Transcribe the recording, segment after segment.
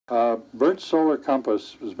Burt's solar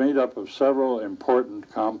compass is made up of several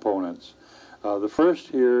important components. The first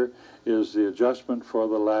here is the adjustment for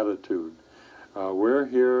the latitude. We're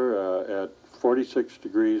here at 46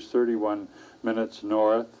 degrees 31 minutes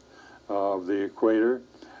north of the equator,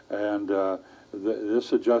 and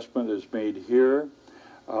this adjustment is made here.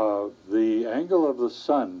 The angle of the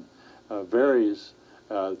sun varies.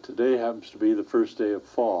 Today happens to be the first day of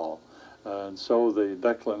fall, and so the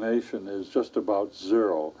declination is just about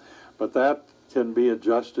 0. But that can be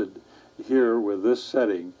adjusted here with this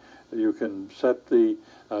setting. You can set the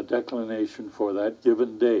declination for that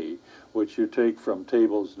given day, which you take from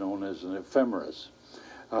tables known as an ephemeris.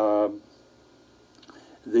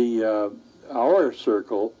 The hour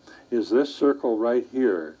circle is this circle right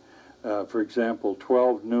here. For example,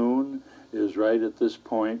 12 noon is right at this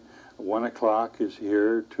point. 1 o'clock is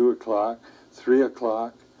here, 2 o'clock, 3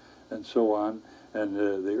 o'clock, and so on. And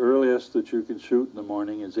the earliest that you can shoot in the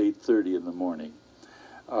morning is 8:30 in the morning.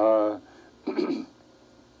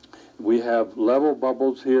 We have level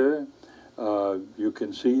bubbles here. You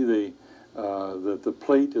can see that the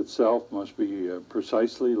plate itself must be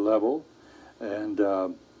precisely level, and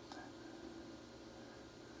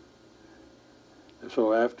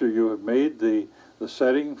so after you have made the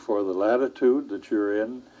setting for the latitude that you're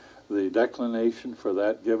in, the declination for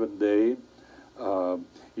that given day,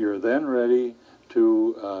 you're then ready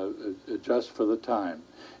to adjust for the time.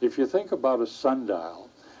 If you think about a sundial,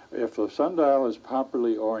 if the sundial is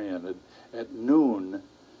properly oriented at noon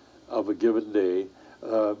of a given day,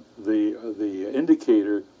 the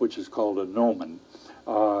indicator, which is called a gnomon,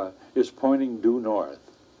 is pointing due north.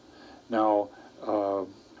 Now,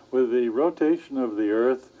 with the rotation of the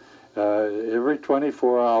Earth, every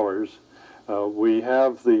 24 hours, we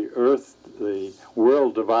have the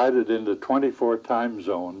world divided into 24 time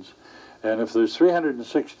zones, and if there's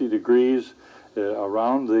 360 degrees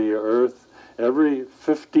around the Earth, every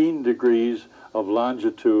 15 degrees of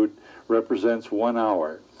longitude represents 1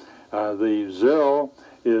 hour. The 0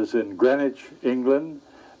 is in Greenwich, England,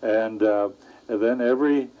 and then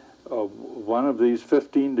every one of these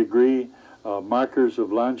 15-degree markers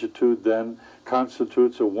of longitude then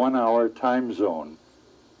constitutes a 1-hour time zone.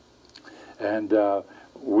 And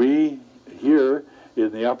we here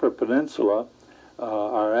in the Upper Peninsula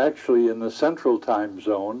are actually in the central time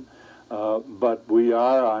zone, but we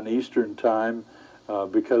are on Eastern time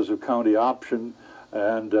because of county option,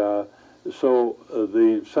 and so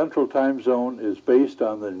the central time zone is based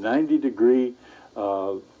on the 90-degree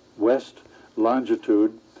west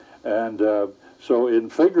longitude, and so in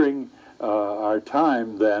figuring our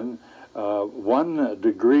time then, 1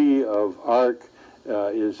 degree of arc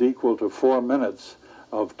is equal to 4 minutes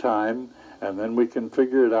of time, and then we can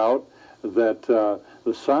figure it out that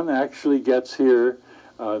the sun actually gets here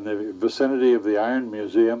in the vicinity of the Iron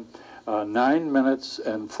Museum 9 minutes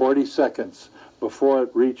and 40 seconds before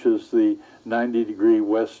it reaches the 90-degree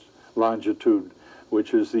west longitude,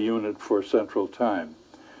 which is the unit for central time.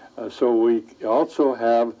 So we also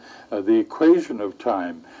have the equation of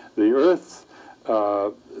time. The Earth,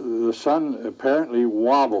 the sun apparently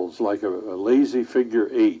wobbles like a lazy figure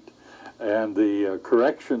 8, and the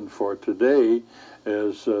correction for today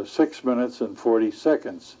is 6 minutes and 40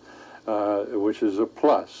 seconds, which is a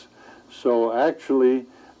plus. So actually,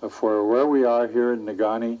 for where we are here in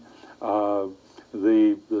Negaunee,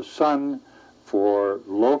 the sun for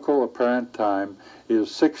local apparent time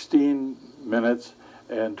is 16 minutes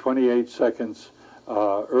and 28 seconds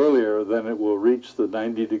earlier than it will reach the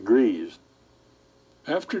 90 degrees.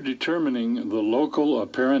 After determining the local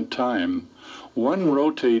apparent time, one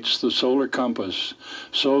rotates the solar compass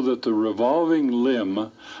so that the revolving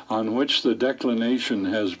limb on which the declination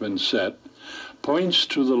has been set points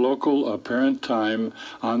to the local apparent time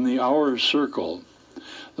on the hour circle.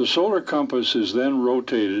 The solar compass is then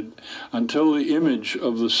rotated until the image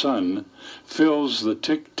of the sun fills the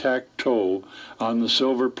tic-tac-toe on the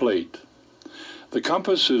silver plate. The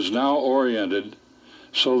compass is now oriented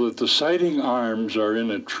so that the sighting arms are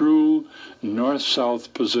in a true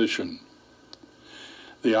north-south position.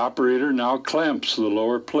 The operator now clamps the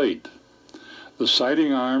lower plate. The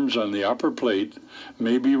sighting arms on the upper plate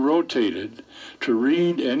may be rotated to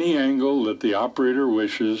read any angle that the operator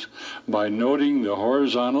wishes by noting the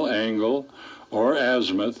horizontal angle or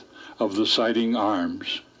azimuth of the sighting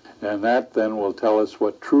arms. And that then will tell us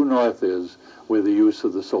what true north is with the use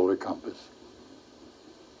of the solar compass.